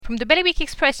From the Bailiwick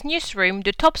Express newsroom,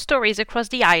 the top stories across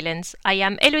the islands, I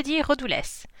am Elodie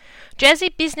Rodoules. Jersey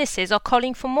businesses are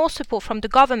calling for more support from the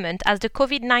government as the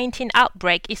COVID-19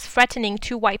 outbreak is threatening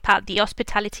to wipe out the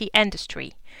hospitality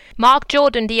industry. Mark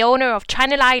Jordan, the owner of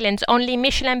Channel Islands' only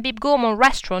Michelin Bib Gourmand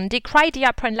restaurant, decried the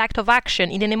apparent lack of action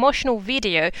in an emotional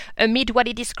video amid what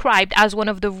he described as one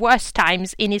of the worst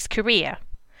times in his career.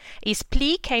 His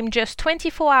plea came just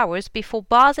 24 hours before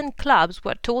bars and clubs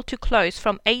were told to close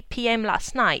from 8 p.m.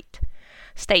 last night.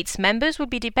 States members will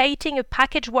be debating a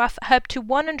package worth up to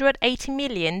 $180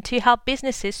 million to help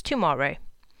businesses tomorrow.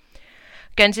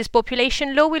 Guernsey's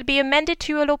population law will be amended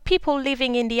to allow people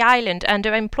living in the island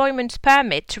under employment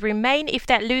permit to remain if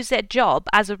they lose their job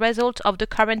as a result of the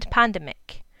current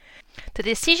pandemic. The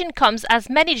decision comes as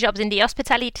many jobs in the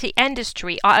hospitality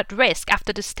industry are at risk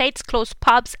after the states closed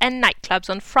pubs and nightclubs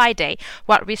on Friday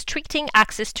while restricting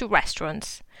access to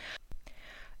restaurants.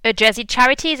 A Jersey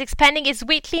charity is expanding its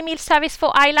weekly meal service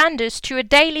for islanders to a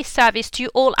daily service to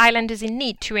all islanders in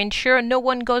need to ensure no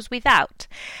one goes without.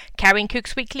 Caring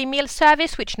Cook's weekly meal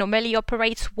service, which normally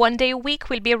operates 1 day a week,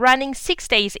 will be running 6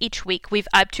 days each week with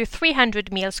up to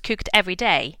 300 meals cooked every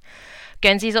day.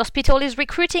 Guernsey's hospital is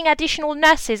recruiting additional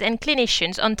nurses and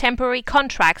clinicians on temporary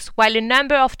contracts, while a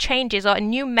number of changes or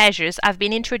new measures have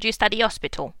been introduced at the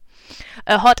hospital.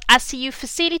 A hot ICU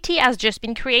facility has just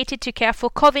been created to care for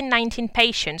COVID-19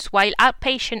 patients, while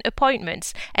outpatient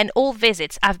appointments and all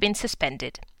visits have been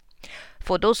suspended.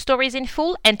 For those stories in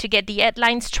full and to get the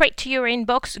headlines straight to your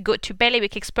inbox, go to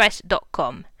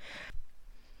bailiwickexpress.com.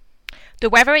 The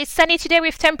weather is sunny today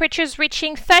with temperatures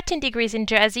reaching 13 degrees in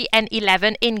Jersey and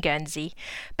 11 in Guernsey.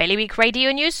 Bailiwick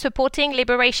Radio News supporting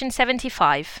Liberation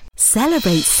 75.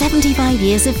 Celebrate 75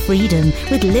 years of freedom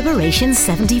with Liberation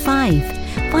 75.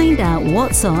 Find out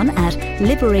what's on at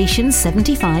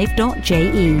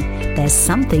liberation75.je. There's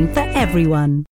something for everyone.